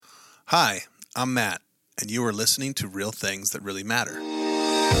Hi, I'm Matt, and you are listening to Real Things That Really Matter.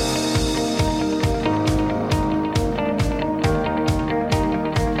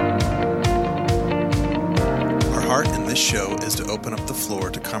 Our heart in this show is to open up the floor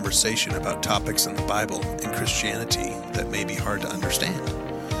to conversation about topics in the Bible and Christianity that may be hard to understand,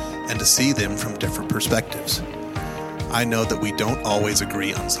 and to see them from different perspectives. I know that we don't always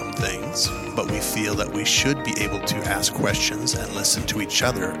agree on some things, but we feel that we should be able to ask questions and listen to each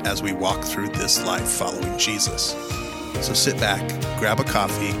other as we walk through this life following Jesus. So sit back, grab a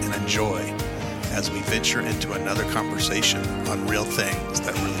coffee, and enjoy as we venture into another conversation on real things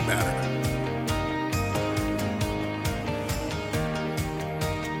that really matter.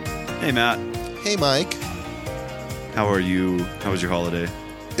 Hey, Matt. Hey, Mike. How are you? How was your holiday?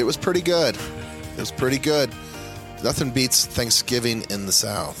 It was pretty good. Nothing beats Thanksgiving in the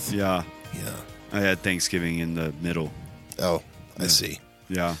South. Yeah. Yeah. I had Thanksgiving in the middle. Oh, I Yeah. see.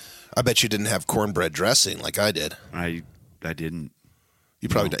 Yeah. I bet you didn't have cornbread dressing like I did. I didn't. You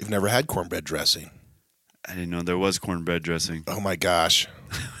probably you've never had cornbread dressing. I didn't know there was cornbread dressing. Oh my gosh.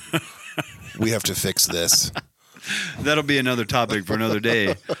 We have to fix this. That'll be another topic for another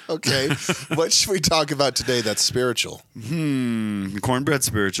day. Okay. What should we talk about today that's spiritual? Cornbread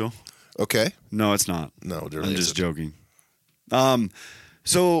spiritual. Okay. No, it's not. No, there I'm really just isn't. joking.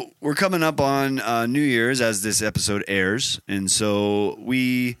 So we're coming up on New Year's as this episode airs. And so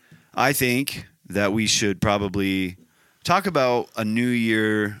I think that we should probably talk about a New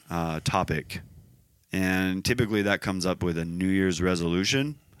Year topic. And typically that comes up with a New Year's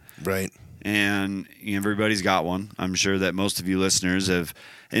resolution. Right. And everybody's got one. I'm sure that most of you listeners have,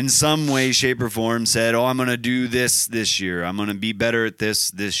 in some way, shape, or form, said, I'm going to do this year. I'm going to be better at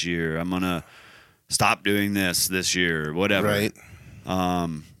this year. I'm going to stop doing this year, whatever. Right.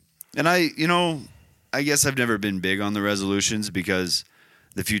 And I guess I've never been big on the resolutions because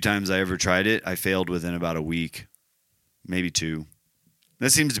the few times I ever tried it, I failed within about a week, maybe 2.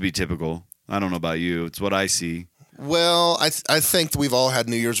 That seems to be typical. I don't know about you. It's what I see. Well, I think that we've all had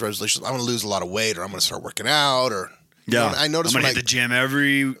New Year's resolutions. I'm going to lose a lot of weight, or I'm going to start working out, or I notice I'm gonna hit the gym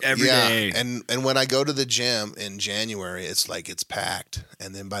every day. And when I go to the gym in January, it's like it's packed,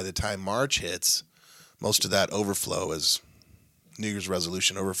 and then by the time March hits, most of that overflow is New Year's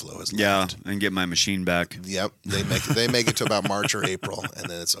resolution overflow is left. And get my machine back. Yep, they make it to about March or April, and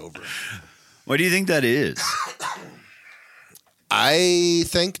then it's over. Why do you think that is? I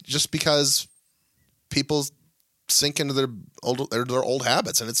think just because people sink into their old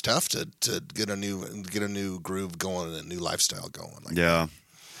habits, and it's tough to get a new groove going and a new lifestyle going.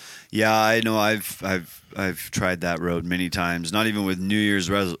 Yeah, I know. I've tried that road many times. Not even with New Year's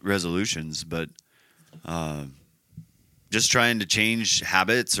resolutions, but just trying to change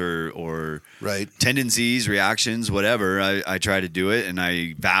habits or right tendencies, reactions, whatever. I try to do it, and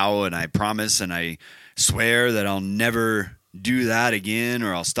I vow and I promise and I swear that I'll never do that again,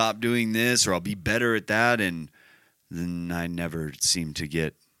 or I'll stop doing this, or I'll be better at that, and then I never seem to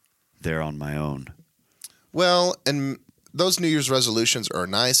get there on my own. Well, and those New Year's resolutions are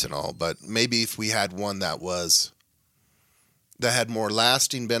nice and all, but maybe if we had one that had more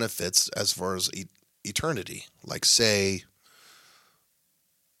lasting benefits as far as eternity, like say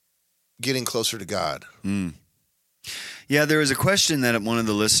getting closer to God. Yeah, there was a question that one of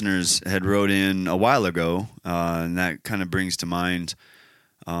the listeners had wrote in a while ago, and that kind of brings to mind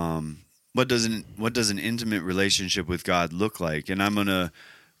what does an intimate relationship with God look like? And I'm going to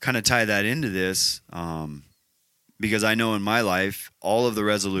kind of tie that into this because I know in my life, all of the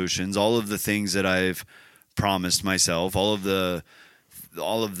resolutions, all of the things that I've promised myself, all of the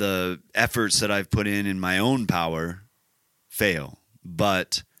efforts that I've put in my own power fail.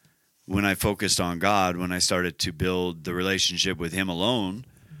 But when I focused on God, when I started to build the relationship with Him alone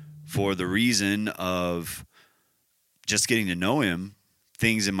for the reason of just getting to know Him,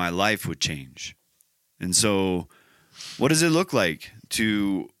 things in my life would change. And so what does it look like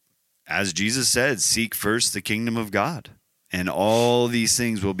to, as Jesus said, seek first the kingdom of God, and all these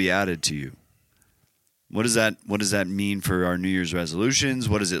things will be added to you? What does that mean for our New Year's resolutions?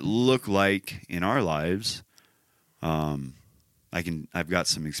 What does it look like in our lives? I've got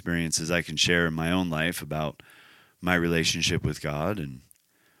some experiences I can share in my own life about my relationship with God, and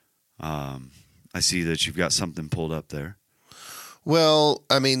I see that you've got something pulled up there. Well,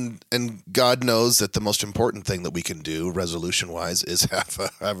 I mean, and God knows that the most important thing that we can do, resolution-wise, is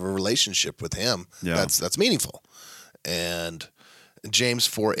have a relationship with Him. Yeah. That's meaningful. And James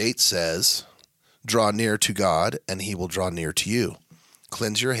 4:8 says, "Draw near to God, and He will draw near to you.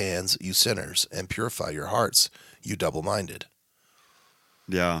 Cleanse your hands, you sinners, and purify your hearts, you double-minded."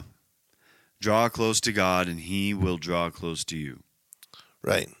 Yeah. Draw close to God, and He will draw close to you.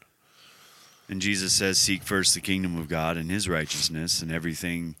 Right. And Jesus says, seek first the kingdom of God and his righteousness, and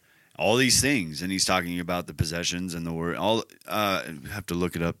everything, all these things. And he's talking about the possessions and the word. I have to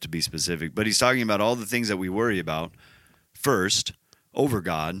look it up to be specific, but he's talking about all the things that we worry about first over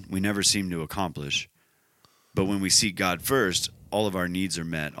God, we never seem to accomplish. But when we seek God first, all of our needs are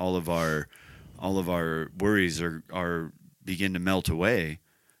met. All of our worries are begin to melt away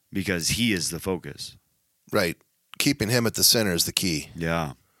because he is the focus. Right. Keeping him at the center is the key.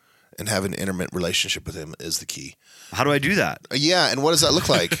 Yeah. And having an intimate relationship with him is the key. How do I do that? Yeah, and what does that look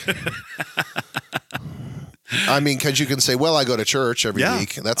like? I mean, because you can say, well, I go to church every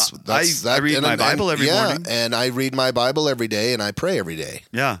week. I read my Bible every morning. And I read my Bible every day, and I pray every day.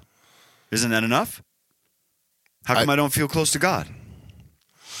 Yeah. Isn't that enough? How come I don't feel close to God?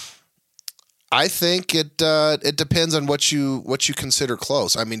 I think it depends on what you consider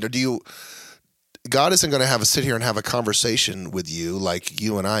close. I mean, God isn't going to sit here and have a conversation with you like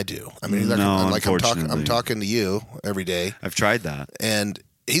you and I do. I mean, I'm talking to you every day. I've tried that, and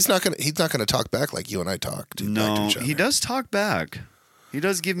he's not going to talk back like you and I talk to. No, back to each other. He does talk back. He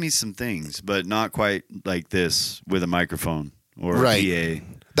does give me some things, but not quite like this with a microphone or a PA.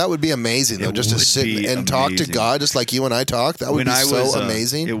 That would be amazing, though, just to sit and talk to God just like you and I talk. That would be so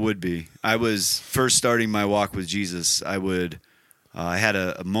amazing. It would be. I was first starting my walk with Jesus. I had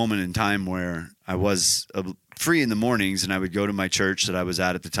a moment in time where I was free in the mornings, and I would go to my church that I was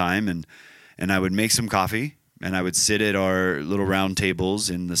at the time, and I would make some coffee, and I would sit at our little round tables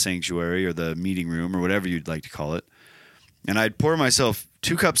in the sanctuary or the meeting room or whatever you'd like to call it, and I'd pour myself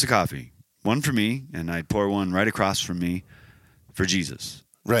 2 cups of coffee, one for me, and I'd pour one right across from me for Jesus.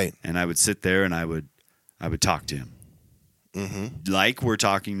 Right. And I would sit there and I would talk to him. Mm-hmm. Like we're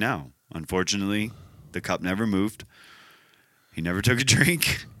talking now. Unfortunately, the cup never moved. He never took a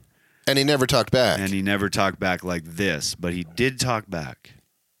drink. And he never talked back. And he never talked back like this, but he did talk back.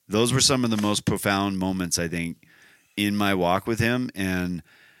 Those were some of the most profound moments, I think, in my walk with him. And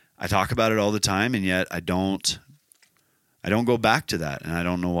I talk about it all the time, and yet I don't go back to that, and I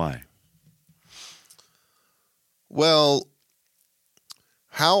don't know why. Well,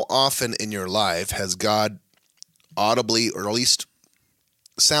 how often in your life has God audibly, or at least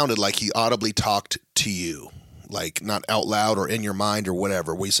sounded like he audibly talked to you? Like not out loud or in your mind or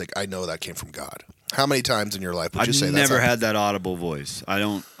whatever, where you say, I know that came from God. How many times in your life would you say that? I've never had that audible voice.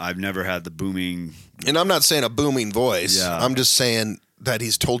 I've never had the booming. And I'm not saying a booming voice. Yeah. I'm just saying that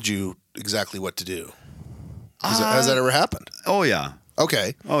he's told you exactly what to do. Has that ever happened? Oh, yeah.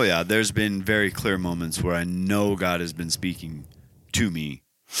 Okay. Oh, yeah. There's been very clear moments where I know God has been speaking to me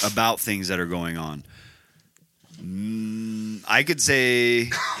about things that are going on. I could say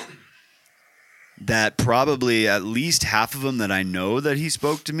that probably at least half of them that I know that he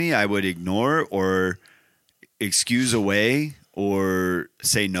spoke to me, I would ignore or excuse away or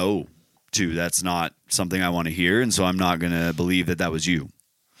say no to. That's not something I want to hear, and so I'm not going to believe that was you.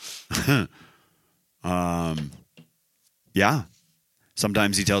 Yeah.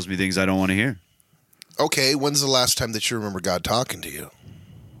 Sometimes he tells me things I don't want to hear. Okay, when's the last time that you remember God talking to you?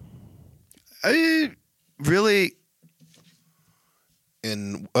 Really,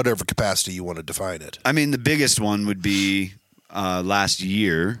 in whatever capacity you want to define it. I mean, the biggest one would be last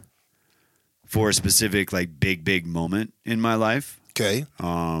year for a specific, big moment in my life. Okay.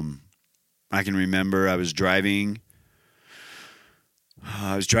 I can remember I was driving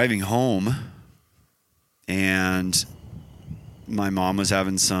home, and my mom was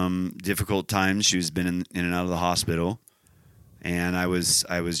having some difficult times. She was been in and out of the hospital. And I was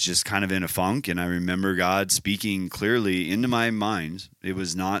just kind of in a funk, and I remember God speaking clearly into my mind. It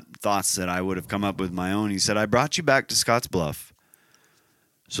was not thoughts that I would have come up with my own. He said, I brought you back to Scottsbluff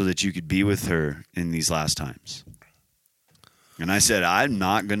so that you could be with her in these last times. And I said, I'm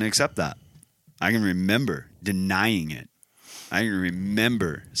not going to accept that. I can remember denying it. I can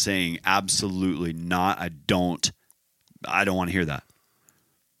remember saying, absolutely not. I don't want to hear that.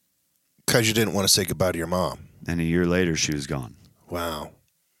 Because you didn't want to say goodbye to your mom. And a year later, she was gone. Wow.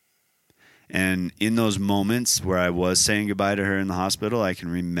 And in those moments where I was saying goodbye to her in the hospital, I can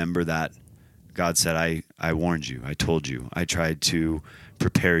remember that God said, I warned you. I told you. I tried to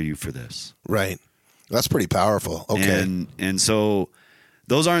prepare you for this. Right. That's pretty powerful. Okay. And so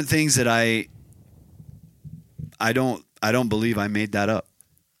those aren't things that I don't believe I made that up.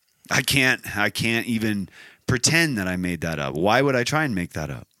 I can't even pretend that I made that up. Why would I try and make that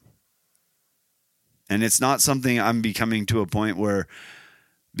up? And it's not something I'm becoming to a point where,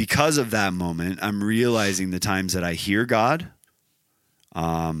 because of that moment, I'm realizing the times that I hear God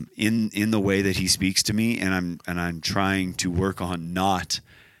in the way that he speaks to me, and I'm trying to work on not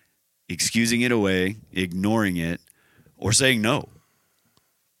excusing it away, ignoring it, or saying no.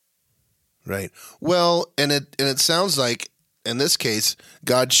 Right. Well, and it sounds like in this case,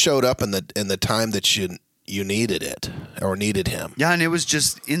 God showed up in the time that you needed it or needed Him. Yeah, and it was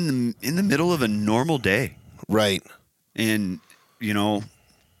just in the middle of a normal day. Right. And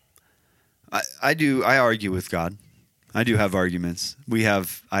I argue with God. I do have arguments.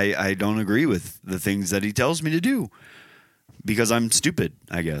 I don't agree with the things that He tells me to do because I'm stupid,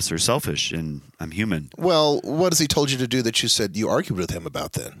 I guess, or selfish, and I'm human. Well, what has He told you to do that you said you argued with Him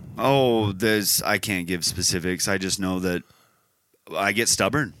about then? Oh, I can't give specifics. I just know that I get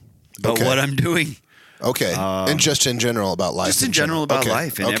stubborn about what I'm doing. Okay. And just in general about life. Just in general about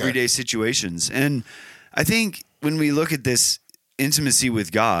life and everyday situations. And I think when we look at this intimacy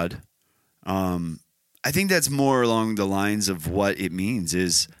with God, I think that's more along the lines of what it means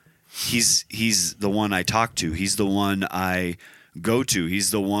is he's the one I talk to. He's the one I go to.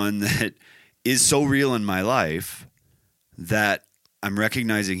 He's the one that is so real in my life that I'm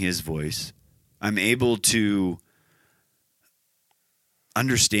recognizing His voice. I'm able to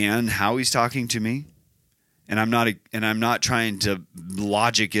understand how He's talking to me, and I'm not trying to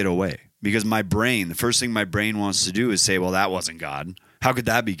logic it away, because the first thing my brain wants to do is say, well, that wasn't God. How could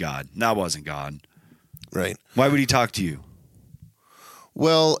that be God? That wasn't God. Right. Why would He talk to you?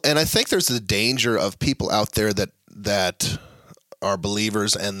 Well, and I think there's the danger of people out there that are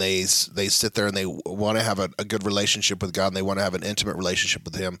believers and they sit there and they want to have a good relationship with God and they want to have an intimate relationship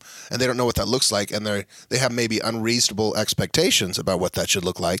with Him, and they don't know what that looks like, and they have maybe unreasonable expectations about what that should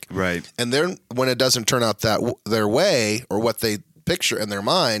look like. Right. And then when it doesn't turn out their way or what they picture in their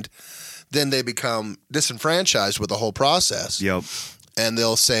mind, then they become disenfranchised with the whole process. Yep. And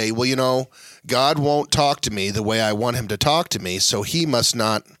they'll say, well, God won't talk to me the way I want Him to talk to me, so He must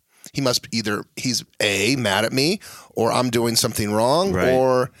either he's mad at me, or I'm doing something wrong, right,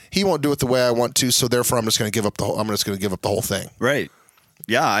 or He won't do it the way I want to, so therefore I'm just going to give up the whole thing. Right.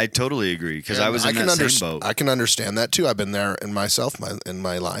 Yeah, I totally agree, because I was in that same boat. I can understand that too. I've been there in my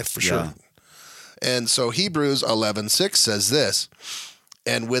life for sure. And so Hebrews 11:6 says this,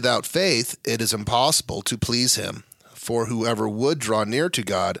 and without faith it is impossible to please Him. For whoever would draw near to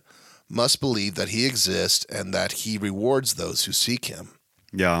God must believe that He exists and that He rewards those who seek Him.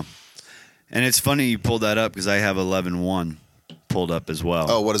 Yeah. And it's funny you pulled that up, because I have 11:1 pulled up as well.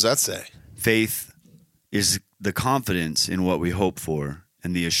 Oh, what does that say? Faith is the confidence in what we hope for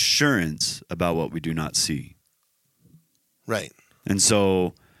and the assurance about what we do not see. Right. And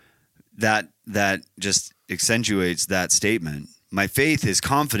so that just accentuates that statement. My faith is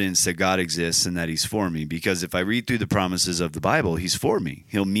confidence that God exists and that He's for me, because if I read through the promises of the Bible, He's for me.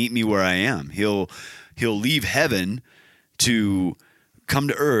 He'll meet me where I am. He'll leave heaven to come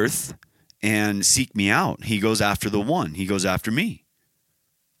to earth and seek me out. He goes after the one. He goes after me.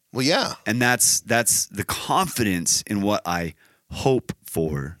 Well, yeah. And that's the confidence in what I hope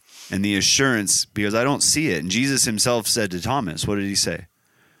for and the assurance, because I don't see it. And Jesus Himself said to Thomas, what did He say?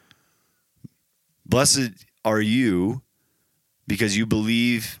 Blessed are you, because you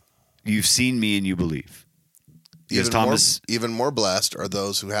believe, you've seen me and you believe. Because even more blessed are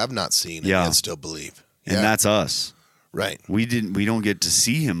those who have not seen and yet still believe. And that's us. Right. We don't get to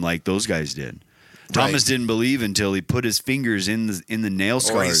see Him like those guys did. Thomas didn't believe until he put his fingers in the nail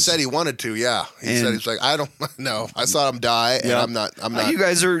scars. Or he said he wanted to, yeah. He's like, I don't know. I saw him die, and I'm not. You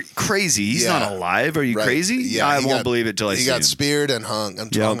guys are crazy. He's not alive. Are you crazy? Yeah, I won't believe it till I see him. He got speared and hung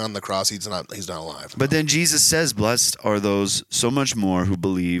on the cross. He's not alive. But then Jesus says, blessed are those so much more who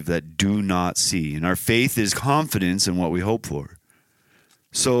believe that do not see. And our faith is confidence in what we hope for.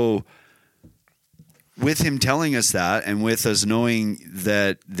 So with Him telling us that, and with us knowing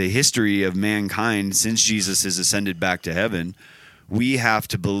that the history of mankind since Jesus is ascended back to heaven, we have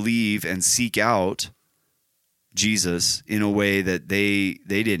to believe and seek out Jesus in a way that they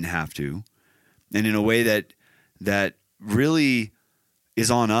didn't have to, and in a way that really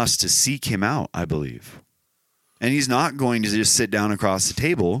is on us to seek Him out, I believe. And He's not going to just sit down across the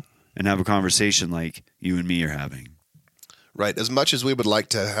table and have a conversation like you and me are having. Right. As much as we would like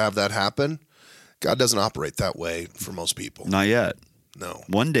to have that happen, God doesn't operate that way for most people. Not yet. No.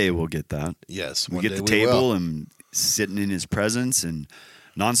 One day we'll get that. Yes. We get the table and sitting in His presence and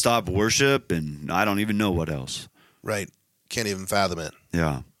nonstop worship, and I don't even know what else. Right. Can't even fathom it.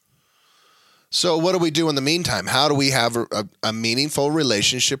 Yeah. So what do we do in the meantime? How do we have a meaningful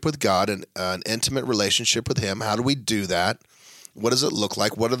relationship with God and an intimate relationship with Him? How do we do that? What does it look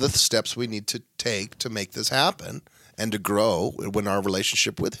like? What are the steps we need to take to make this happen and to grow in our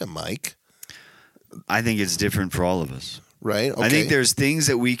relationship with Him, Mike? I think it's different for all of us. Right. Okay. I think there's things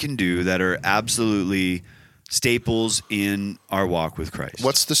that we can do that are absolutely staples in our walk with Christ.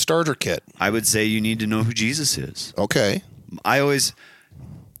 What's the starter kit? I would say you need to know who Jesus is. Okay.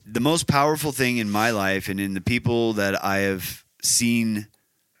 the most powerful thing in my life and in the people that I have seen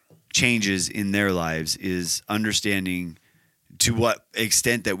changes in their lives is understanding to what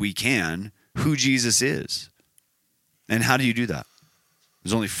extent that we can who Jesus is. And how do you do that?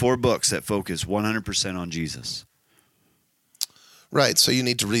 There's only 4 books that focus 100% on Jesus. Right. So you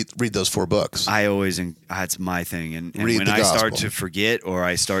need to read those 4 books. That's my thing. And when I start to forget, or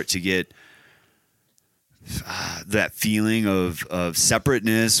I start to get that feeling of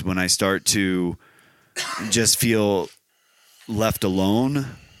separateness, when I start to just feel left alone,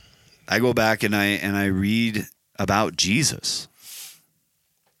 I go back and I read about Jesus,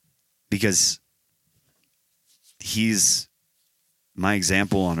 because he's my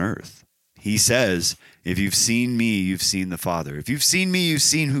example on earth. He says, if you've seen me, you've seen the Father. If you've seen me, you've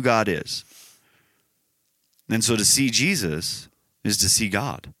seen who God is. And so to see Jesus is to see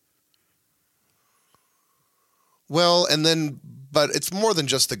God. Well, but it's more than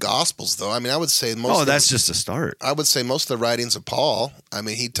just the Gospels, though. I mean, I would say that's just a start. I would say most of the writings of Paul. I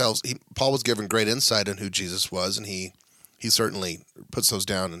mean, Paul was given great insight on who Jesus was, and he certainly puts those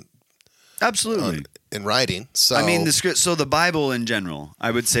down Absolutely in writing. So I mean, the Bible in general,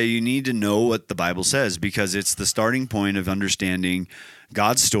 I would say you need to know what the Bible says, because it's the starting point of understanding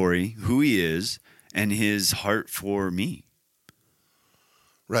God's story, who he is, and his heart for me.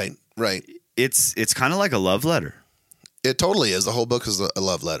 Right. It's kind of like a love letter. It totally is. The whole book is a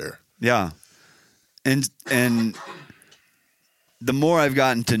love letter. Yeah. And the more I've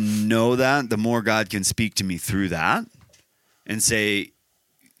gotten to know that, the more God can speak to me through that and say,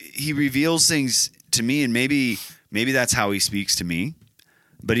 he reveals things to me, and maybe that's how he speaks to me,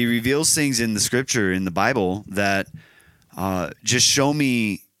 but he reveals things in the scripture, in the Bible, that just show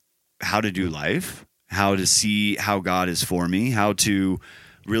me how to do life, how to see how God is for me, how to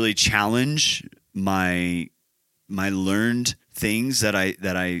really challenge my learned things that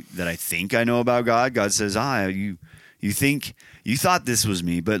I think I know about God. God says, you thought this was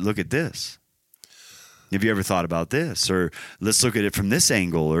me, but look at this. Have you ever thought about this? Or let's look at it from this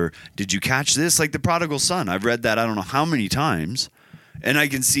angle. Or did you catch this? Like the prodigal son. I've read that I don't know how many times, and I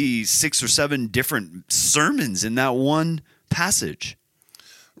can see 6 or 7 different sermons in that one passage.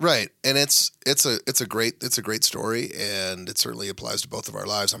 Right, and it's a great story, and it certainly applies to both of our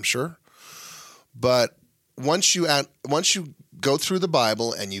lives, I'm sure. But once you go through the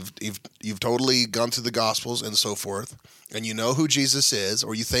Bible and you've totally gone through the Gospels and so forth, and you know who Jesus is,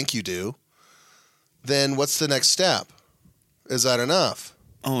 or you think you do, then what's the next step? Is that enough?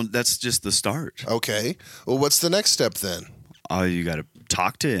 Oh, that's just the start. Okay. Well, what's the next step then? Oh, you got to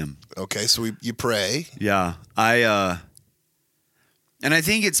talk to him. Okay, so you pray. Yeah, and I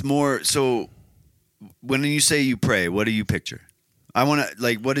think it's more so. When you say you pray, what do you picture? I want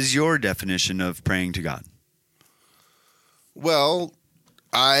to what is your definition of praying to God? Well,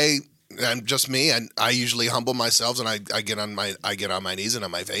 I'm just me, and I usually humble myself, and I get on my knees and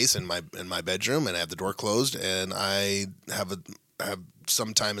on my face in my bedroom, and I have the door closed, and I have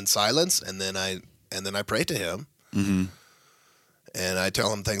some time in silence, and then I pray to him, mm-hmm. and I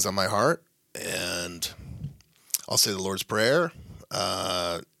tell him things on my heart, and I'll say the Lord's Prayer,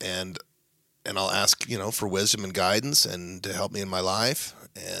 and I'll ask for wisdom and guidance, and to help me in my life,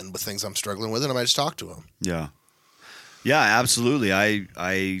 and with things I'm struggling with, and I might just talk to him. Yeah, absolutely.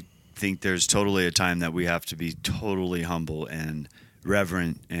 I think there's totally a time that we have to be totally humble and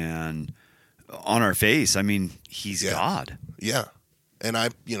reverent and on our face. I mean, he's God. Yeah. And I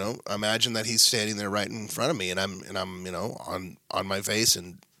imagine that he's standing there right in front of me, and I'm on my face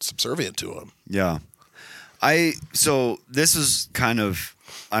and subservient to him. Yeah. So this is kind of,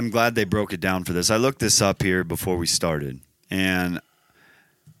 I'm glad they broke it down for this. I looked this up here before we started, and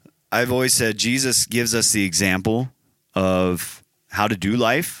I've always said Jesus gives us the example of how to do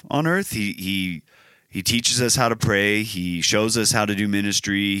life on earth. He teaches us how to pray. He shows us how to do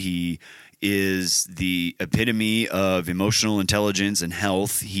ministry. He is the epitome of emotional intelligence and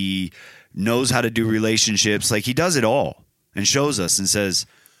health. He knows how to do relationships. Like, he does it all and shows us and says,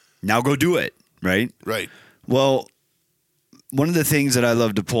 now go do it. Right? Right. Well, one of the things that I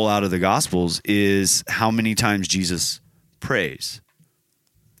love to pull out of the Gospels is how many times Jesus prays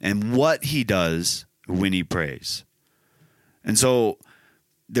and what he does when he prays. And so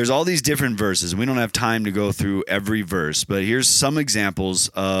there's all these different verses. We don't have time to go through every verse, but here's some examples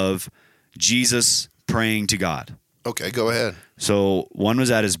of Jesus praying to God. Okay, go ahead. So one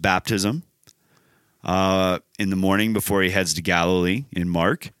was at his baptism in the morning before he heads to Galilee in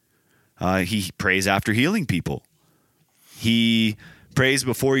Mark. He prays after healing people. He prays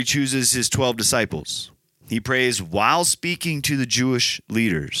before he chooses his 12 disciples. He prays while speaking to the Jewish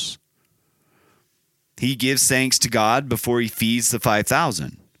leaders. He gives thanks to God before he feeds the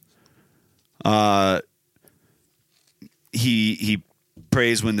 5,000. He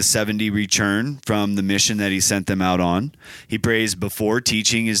prays when the 70 return from the mission that he sent them out on. He prays before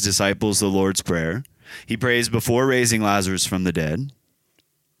teaching his disciples the Lord's Prayer. He prays before raising Lazarus from the dead.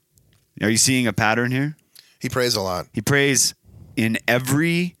 Are you seeing a pattern here? He prays a lot. He prays in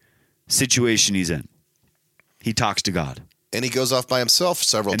every situation he's in. He talks to God. And he goes off by himself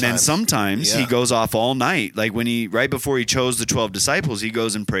several times. And then sometimes he goes off all night. Like right before he chose the 12 disciples, he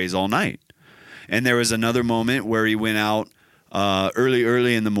goes and prays all night. And there was another moment where he went out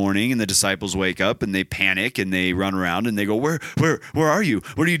early in the morning, and the disciples wake up and they panic and they run around and they go, where are you?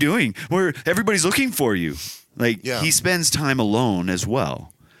 What are you doing? Everybody's looking for you. He spends time alone as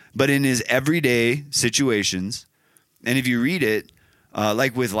well. But in his everyday situations, and if you read it,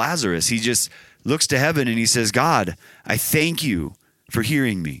 like with Lazarus, he just looks to heaven and he says, God, I thank you for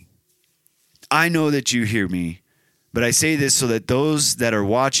hearing me. I know that you hear me, but I say this so that those that are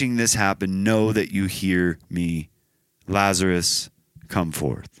watching this happen know that you hear me. Lazarus, come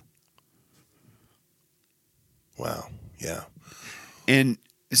forth. Wow. Yeah. And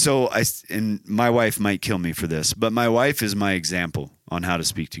so and my wife might kill me for this, but my wife is my example on how to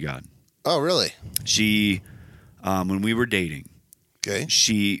speak to God. Oh, really? She, when we were dating, okay,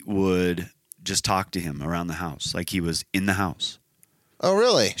 she would just talk to him around the house, like he was in the house. Oh,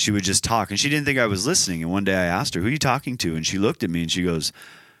 really? She would just talk, and she didn't think I was listening. And one day I asked her, who are you talking to? And she looked at me and she goes,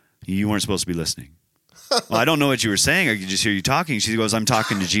 you weren't supposed to be listening. Well, I don't know what you were saying. I could just hear you talking. She goes, I'm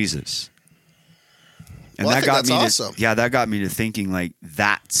talking to Jesus. And well, that got me awesome. that got me to thinking, like,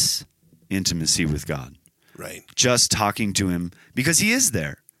 that's intimacy with God. Right. Just talking to him because he is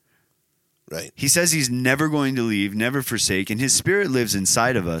there. Right. He says he's never going to leave, never forsake, and his spirit lives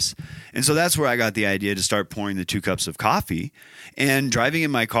inside of us. And so that's where I got the idea to start pouring the 2 cups of coffee. And driving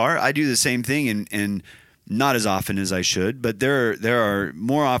in my car, I do the same thing, and not as often as I should, but there are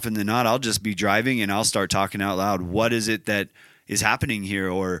more often than not, I'll just be driving and I'll start talking out loud. What is it that is happening here?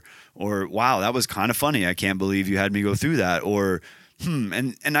 Or wow, that was kind of funny. I can't believe you had me go through that. Or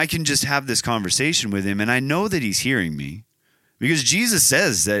and I can just have this conversation with him, and I know that he's hearing me because Jesus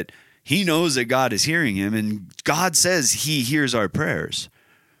says that he knows that God is hearing him, and God says he hears our prayers.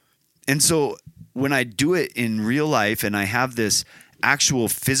 And so when I do it in real life and I have this actual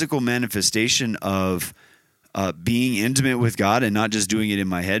physical manifestation of being intimate with God and not just doing it in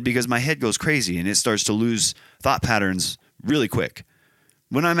my head, because my head goes crazy and it starts to lose thought patterns really quick.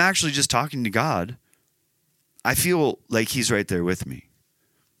 When I'm actually just talking to God, I feel like he's right there with me.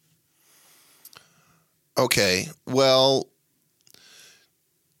 Okay. Well,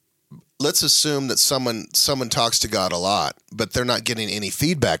 let's assume that someone talks to God a lot, but they're not getting any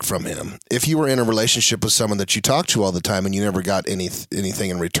feedback from him. If you were in a relationship with someone that you talk to all the time and you never got anything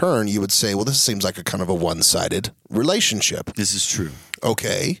in return, you would say, well, this seems like a kind of a one-sided relationship. This is true.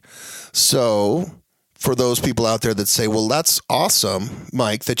 Okay. So for those people out there that say, well, that's awesome,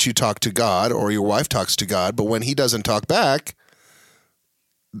 Mike, that you talk to God or your wife talks to God, but when he doesn't talk back,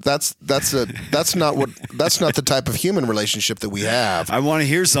 that's not the type of human relationship that we have. I want to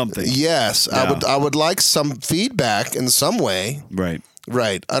hear something. Yes, Yeah. I would like some feedback in some way. Right.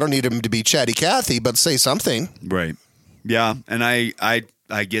 Right. I don't need him to be chatty Cathy, but say something. Right. Yeah, and I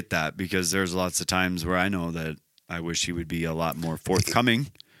get that because there's lots of times where I know that I wish he would be a lot more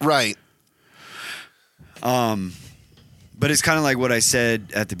forthcoming. Right. But it's kind of like what I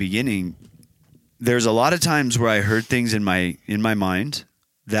said at the beginning. There's a lot of times where I heard things in my mind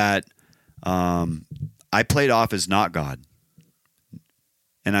that I played off as not God,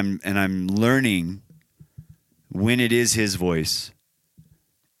 and I'm learning when it is his voice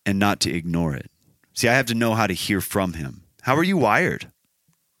and not to ignore it. See, I have to know how to hear from him. How are you wired?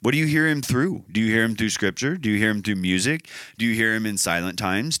 What do you hear him through? Do you hear him through scripture? Do you hear him through music? Do you hear him in silent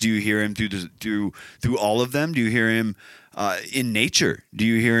times? Do you hear him through all of them? Do you hear him in nature? Do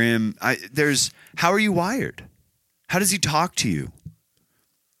you hear him? How are you wired? How does he talk to you?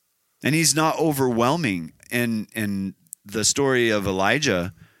 And he's not overwhelming. And the story of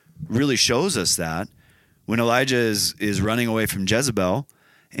Elijah really shows us that when Elijah is running away from Jezebel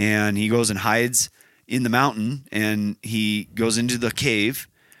and he goes and hides in the mountain and he goes into the cave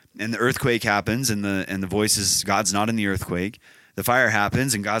and the earthquake happens and the voice is, God's not in the earthquake. The fire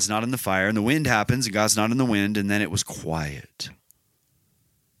happens and God's not in the fire, and the wind happens and God's not in the wind, and then it was quiet.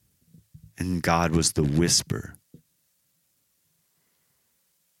 And God was the whisper.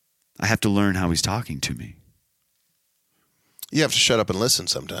 I have to learn how he's talking to me. You have to shut up and listen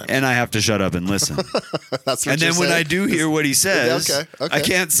sometimes. And I have to shut up and listen. That's what and then when I do hear what he says, okay. I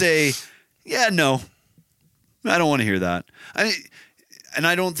can't say, yeah, no, I don't want to hear that.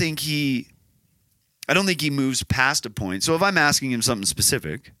 I don't think he moves past a point. So if I'm asking him something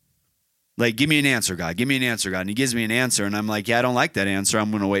specific Like, give me an answer, God. Give me an answer, God. And he gives me an answer, and I'm like, yeah, I don't like that answer.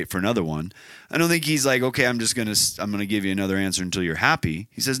 I'm going to wait for another one. I don't think he's like, okay, I'm going to give you another answer until you're happy.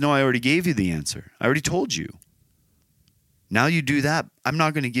 He says, no, I already gave you the answer. I already told you. Now you do that. I'm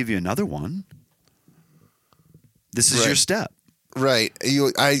not going to give you another one. This is your step. Right.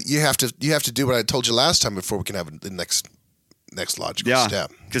 You have to do what I told you last time before we can have the next logical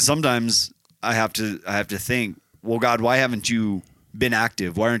step. Because sometimes I have to think, well, God, why haven't you been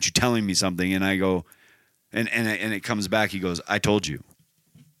active? Why aren't you telling me something? And I go, and it comes back. He goes, I told you.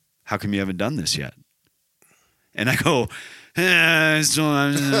 How come you haven't done this yet? And I go, I'm still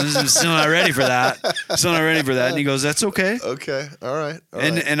not ready for that. Still not ready for that. And he goes, that's okay. Okay. All right.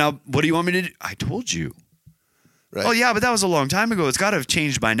 And what do you want me to do? I told you. Right. Oh yeah, but that was a long time ago. It's got to have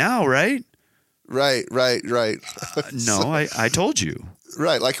changed by now, right? Right. No, I told you.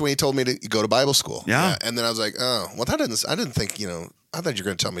 Right, like when you told me to go to Bible school. Yeah. And then I was like, oh, well, I didn't think, I thought you were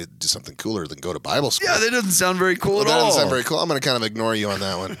going to tell me to do something cooler than go to Bible school. Yeah, that doesn't sound very cool at all. That doesn't sound very cool. I'm going to kind of ignore you on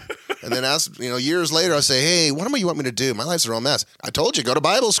that one. And then years later, I'll say, hey, what do you want me to do? My life's a real mess. I told you, go to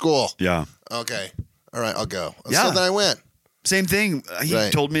Bible school. Yeah. Okay. All right, I'll go. Yeah. So then I went. Same thing. He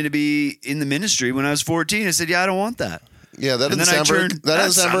told me to be in the ministry when I was 14. I said, yeah, I don't want that. Yeah, that doesn't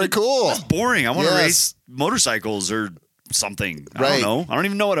sound very cool. That's boring. I want to race motorcycles or something. I don't know. I don't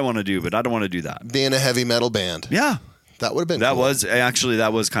even know what I want to do, but I don't want to do that. Be in a heavy metal band. Yeah. That would have been cool.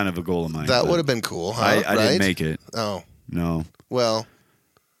 That was kind of a goal of mine. That would have been cool, huh? I didn't make it. Oh. No. Well,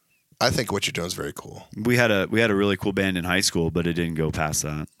 I think what you're doing is very cool. We had a really cool band in high school, but it didn't go past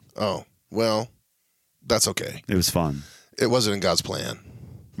that. Oh. Well, that's okay. It was fun. It wasn't in God's plan.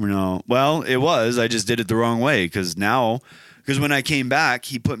 No. Well, it was. I just did it the wrong way because when I came back,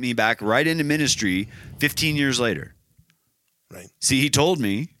 he put me back right into ministry 15 years later. Right. See, he told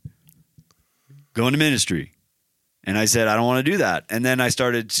me, go into ministry. And I said, I don't want to do that. And then I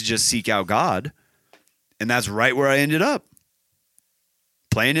started to just seek out God. And that's right where I ended up.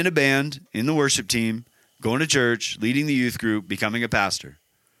 Playing in a band, in the worship team, going to church, leading the youth group, becoming a pastor.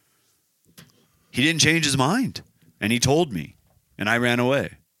 He didn't change his mind. And he told me. And I ran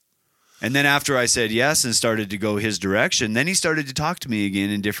away. And then after I said yes and started to go his direction, then he started to talk to me again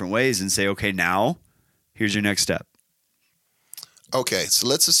in different ways and say, okay, now here's your next step. Okay, so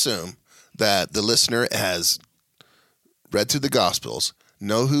let's assume that the listener has read through the Gospels,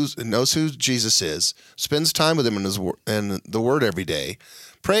 knows who Jesus is, spends time with him in the Word every day,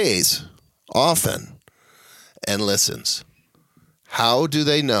 prays often, and listens. How do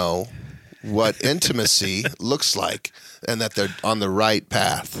they know what intimacy looks like and that they're on the right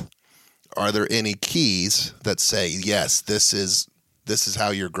path? Are there any keys that say, yes, this is how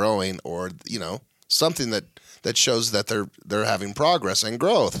you're growing, or something that shows that they're having progress and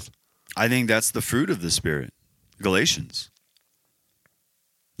growth? I think that's the fruit of the Spirit. Galatians.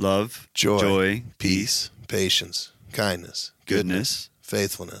 Love, joy, peace, patience, kindness, goodness,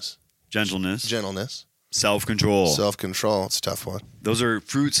 faithfulness, gentleness, self-control. Self-control. It's a tough one. Those are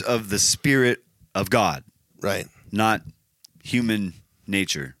fruits of the Spirit of God. Right. Not human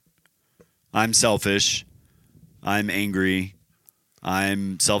nature. I'm selfish. I'm angry.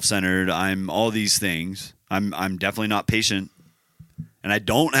 I'm self-centered. I'm all these things. I'm definitely not patient. And I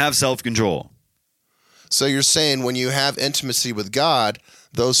don't have self-control. So you're saying when you have intimacy with God,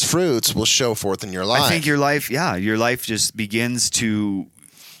 those fruits will show forth in your life. I think your life just begins to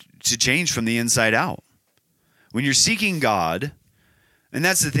change from the inside out. When you're seeking God, and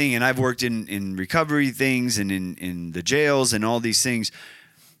that's the thing, and I've worked in recovery things and in the jails and all these things,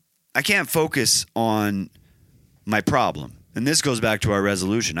 I can't focus on my problem. And this goes back to our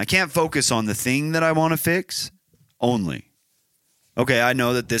resolution. I can't focus on the thing that I want to fix only. Okay, I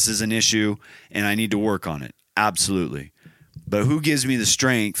know that this is an issue and I need to work on it. Absolutely. But who gives me the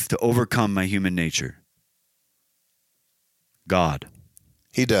strength to overcome my human nature? God.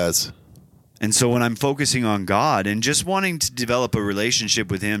 He does. And so when I'm focusing on God and just wanting to develop a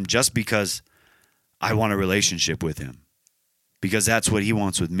relationship with him just because I want a relationship with him, because that's what he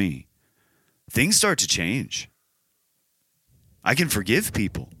wants with me, things start to change. I can forgive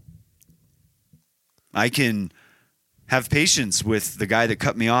people. I can have patience with the guy that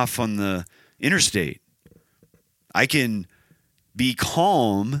cut me off on the interstate. I can be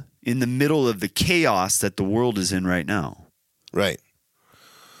calm in the middle of the chaos that the world is in right now. Right.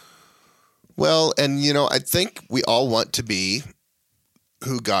 Well, and I think we all want to be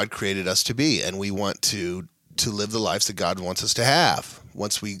who God created us to be, and we want to live the lives that God wants us to have.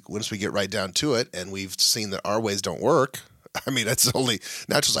 Once we get right down to it, and we've seen that our ways don't work. I mean, that's only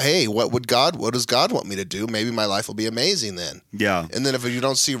natural. Say, hey, what does God want me to do? Maybe my life will be amazing then. Yeah. And then if you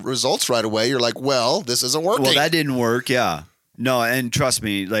don't see results right away, you're like, well, this isn't working. Well, that didn't work. Yeah. No, and trust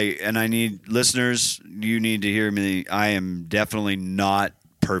me, and I need listeners, you need to hear me. I am definitely not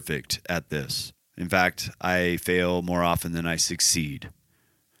perfect at this. In fact, I fail more often than I succeed.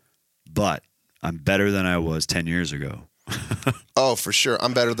 But I'm better than I was 10 years ago. Oh, for sure.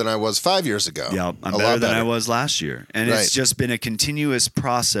 I'm better than I was 5 years ago. Yeah, I'm better than I was last year. And it's just been a continuous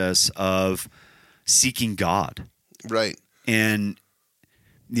process of seeking God. Right. And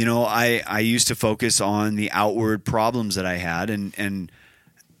I used to focus on the outward problems that I had, and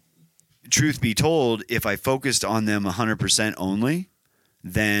truth be told, if I focused on them 100% only,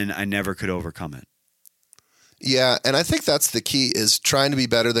 then I never could overcome it. Yeah, and I think that's the key, is trying to be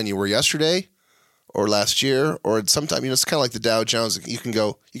better than you were yesterday or last year, or sometime, it's kind of like the Dow Jones. You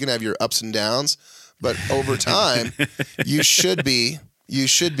can have your ups and downs, but over time, you should be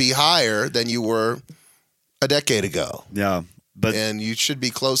higher than you were a decade ago. Yeah. And you should be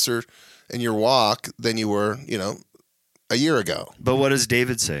closer in your walk than you were, a year ago. But what does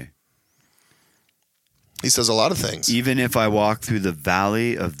David say? He says a lot of things. Even if I walk through the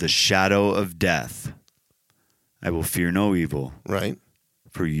valley of the shadow of death, I will fear no evil. Right.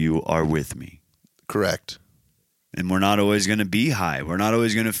 For you are with me. Correct. And we're not always going to be high. We're not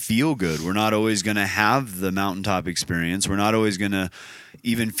always going to feel good. We're not always going to have the mountaintop experience. We're not always going to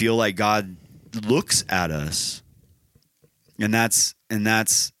even feel like God looks at us. And that's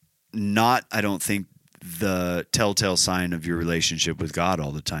not, I don't think, the telltale sign of your relationship with God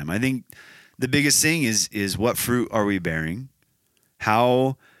all the time. I think the biggest thing is what fruit are we bearing?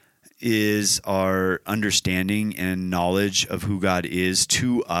 How is our understanding and knowledge of who God is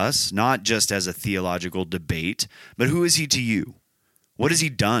to us, not just as a theological debate, but who is he to you? What has he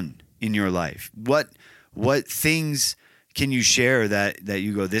done in your life? What things can you share that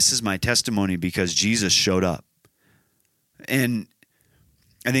you go, this is my testimony because Jesus showed up? And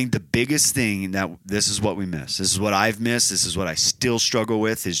I think the biggest thing that this is what we miss. This is what I've missed. This is what I still struggle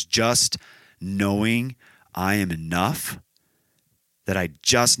with, is just knowing I am enough, that I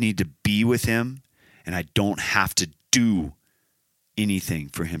just need to be with him, and I don't have to do anything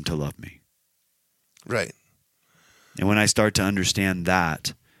for him to love me. Right. And when I start to understand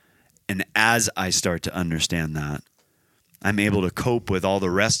that, and as I start to understand that, I'm able to cope with all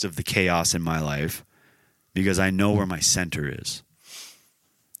the rest of the chaos in my life because I know where my center is.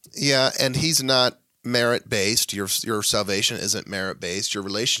 Yeah, and he's not merit-based. Your salvation isn't merit-based. Your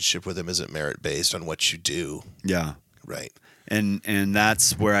relationship with him isn't merit-based on what you do. Yeah. Right. And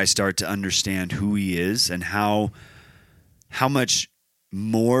that's where I start to understand who he is and how much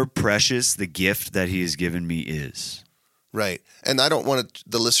more precious the gift that he has given me is. Right. And I don't want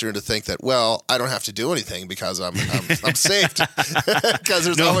the listener to think that, well, I don't have to do anything because I'm saved. Because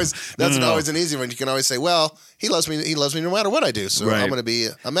there's always an easy one. You can always say, well, he loves me no matter what I do. So I'm going to be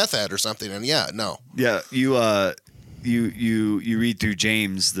a meth head or something. And yeah, you read through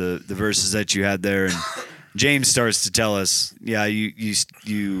James, the verses that you had there, and James starts to tell us, yeah,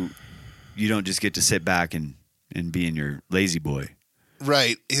 you don't just get to sit back and be in your lazy boy.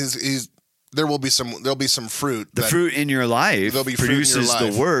 Right. There'll be some fruit. The fruit in your life produces in your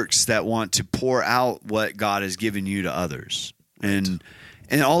life. The works that want to pour out what God has given you to others. Right.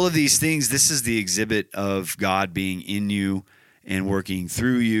 And all of these things, this is the exhibit of God being in you and working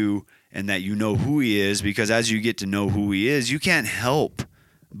through you, and that you know who he is, because as you get to know who he is, you can't help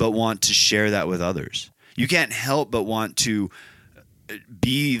but want to share that with others. You can't help but want to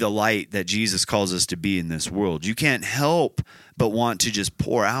be the light that Jesus calls us to be in this world. You can't help but want to just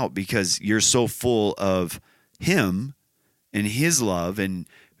pour out because you're so full of him and his love and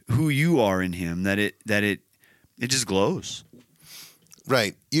who you are in him that it just glows.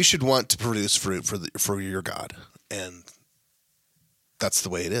 Right. You should want to produce fruit for your God, and that's the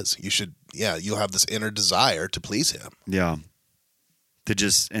way it is. You should, you'll have this inner desire to please him. Yeah. To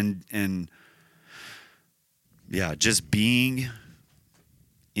just just being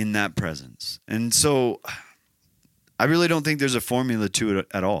in that presence. And so I really don't think there's a formula to it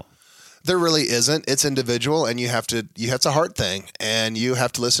at all. There really isn't. It's individual, and it's a heart thing, and you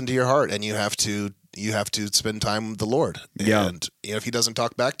have to listen to your heart, and you have to spend time with the Lord. Yeah. And if he doesn't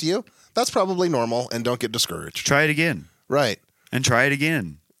talk back to you, that's probably normal, and don't get discouraged. Try it again. Right. And try it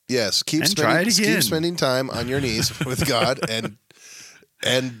again. Yes. Keep spending time on your knees with God, and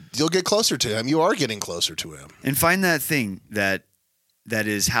you'll get closer to him. You are getting closer to him. And find that thing that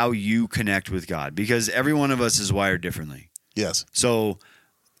is how you connect with God, because every one of us is wired differently. Yes. So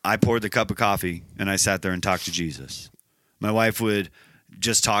I poured the cup of coffee and I sat there and talked to Jesus. My wife would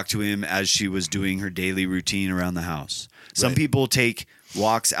just talk to him as she was doing her daily routine around the house. Some people take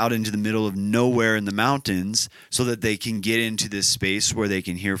walks out into the middle of nowhere in the mountains so that they can get into this space where they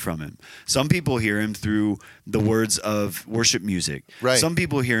can hear from him. Some people hear him through the words of worship music. Right. Some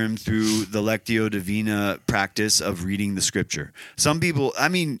people hear him through the Lectio Divina practice of reading the scripture. Some people, I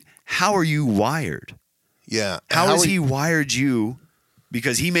mean, how are you wired? Yeah. How has he wired you?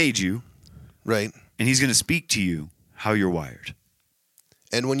 Because he made you. Right. And he's going to speak to you how you're wired.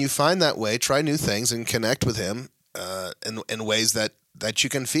 And when you find that way, try new things and connect with him in ways that you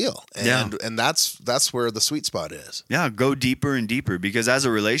can feel. And that's where the sweet spot is. Yeah, go deeper and deeper, because as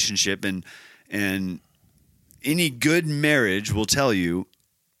a relationship and any good marriage will tell you,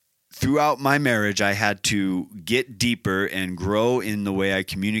 throughout my marriage I had to get deeper and grow in the way I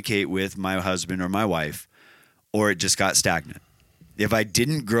communicate with my husband or my wife, or it just got stagnant. If I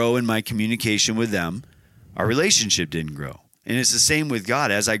didn't grow in my communication with them, our relationship didn't grow. And it's the same with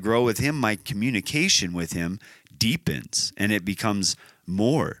God. As I grow with him, my communication with him deepens and it becomes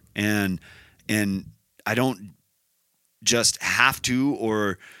more. And I don't just have to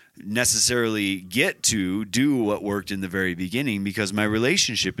or necessarily get to do what worked in the very beginning, because my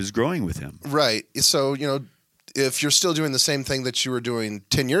relationship is growing with him. Right. So, if you're still doing the same thing that you were doing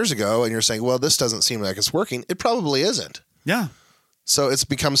 10 years ago and you're saying, well, this doesn't seem like it's working, it probably isn't. Yeah. So it's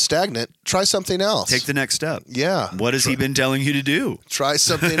become stagnant. Try something else. Take the next step. Yeah. What has he been telling you to do? Try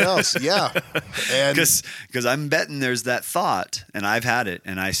something else. Yeah. And because I'm betting there's that thought, and I've had it,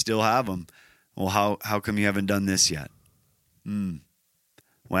 and I still have them. Well, how come you haven't done this yet?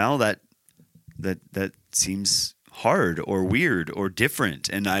 Well, that seems hard or weird or different,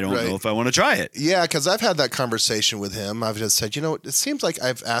 and I don't know if I want to try it. Yeah, because I've had that conversation with him. I've just said, it seems like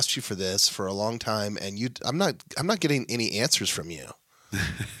I've asked you for this for a long time, and I'm not getting any answers from you.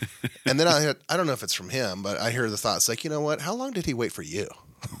 And then I don't know if it's from him, but I hear the thoughts like, how long did he wait for you?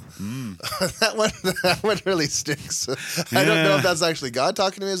 That one really stinks. I don't know if that's actually God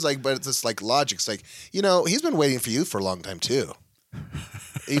talking to me. It's like, but it's just like logic. It's like, he's been waiting for you for a long time too,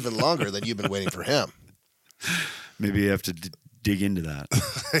 even longer than you've been waiting for him. Maybe you have to dig into that.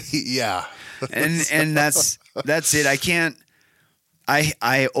 Yeah. And that's it. I can't.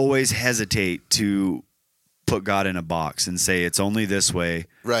 I always hesitate to put God in a box and say it's only this way.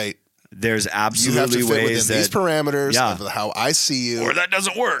 Right. There's absolutely you have to fit ways within these parameters of how I see you, or that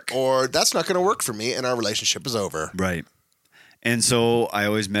doesn't work, or that's not going to work for me, and our relationship is over. Right. And so I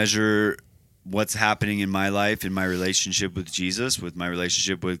always measure what's happening in my life, in my relationship with Jesus, with my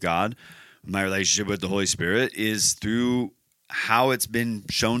relationship with God, my relationship with the Holy Spirit, is through how it's been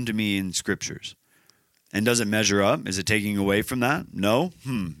shown to me in scriptures. And does it measure up? Is it taking away from that? No.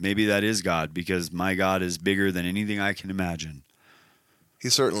 Maybe that is God, because my God is bigger than anything I can imagine. He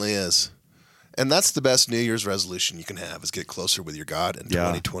certainly is. And that's the best New Year's resolution you can have, is get closer with your God in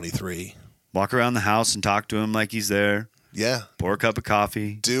 2023. Walk around the house and talk to him like he's there. Yeah. Pour a cup of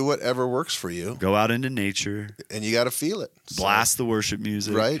coffee. Do whatever works for you. Go out into nature. And you got to feel it. Blast the worship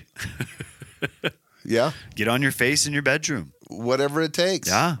music. Right. Yeah. Get on your face in your bedroom. Whatever it takes.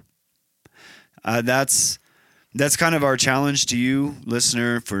 Yeah. That's kind of our challenge to you,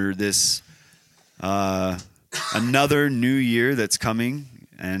 listener, for this another new year that's coming.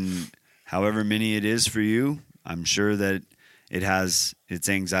 And however many it is for you, I'm sure that it has its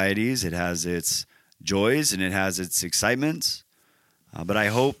anxieties, it has its joys, and it has its excitements. But I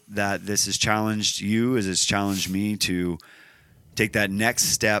hope that this has challenged you as it's challenged me to take that next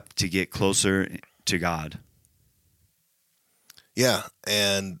step to get closer to God. Yeah,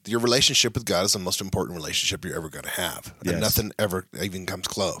 and your relationship with God is the most important relationship you're ever going to have. Yes. And nothing ever even comes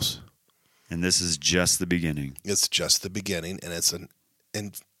close. And this is just the beginning. It's just the beginning, and it's an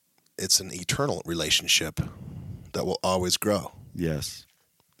eternal relationship that will always grow. Yes.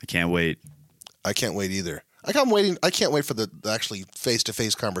 I can't wait. I can't wait either. I can't wait for the actually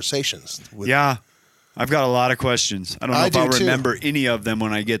face-to-face conversations. Yeah. I've got a lot of questions. I don't know if I'll remember any of them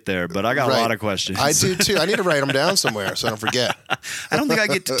when I get there, but I got a lot of questions. I do too. I need to write them down somewhere so I don't forget. I don't think I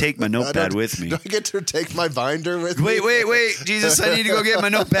get to take my notepad with me. Do I get to take my binder with me? Wait. Jesus, I need to go get my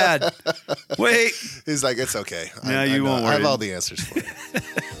notepad. Wait. He's like, it's okay. No, you won't worry. I have all the answers for you.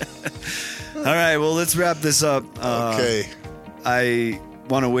 All right, well, let's wrap this up. Okay. I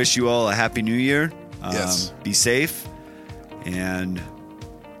want to wish you all a happy new year. Yes. Be safe and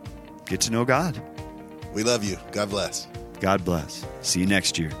get to know God. We love you. God bless. God bless. See you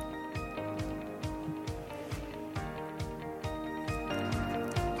next year.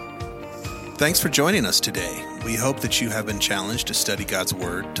 Thanks for joining us today. We hope that you have been challenged to study God's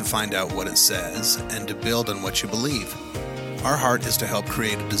Word, to find out what it says, and to build on what you believe. Our heart is to help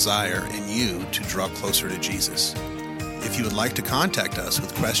create a desire in you to draw closer to Jesus. If you would like to contact us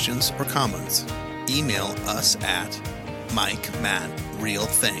with questions or comments, email us at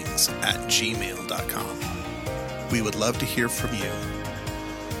MikeMattRealThings@gmail.com. We would love to hear from you.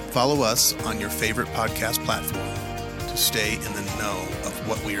 Follow us on your favorite podcast platform to stay in the know of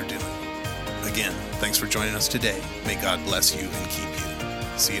what we are doing. Again, thanks for joining us today. May God bless you and keep you.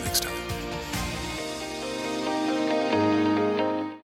 See you next time.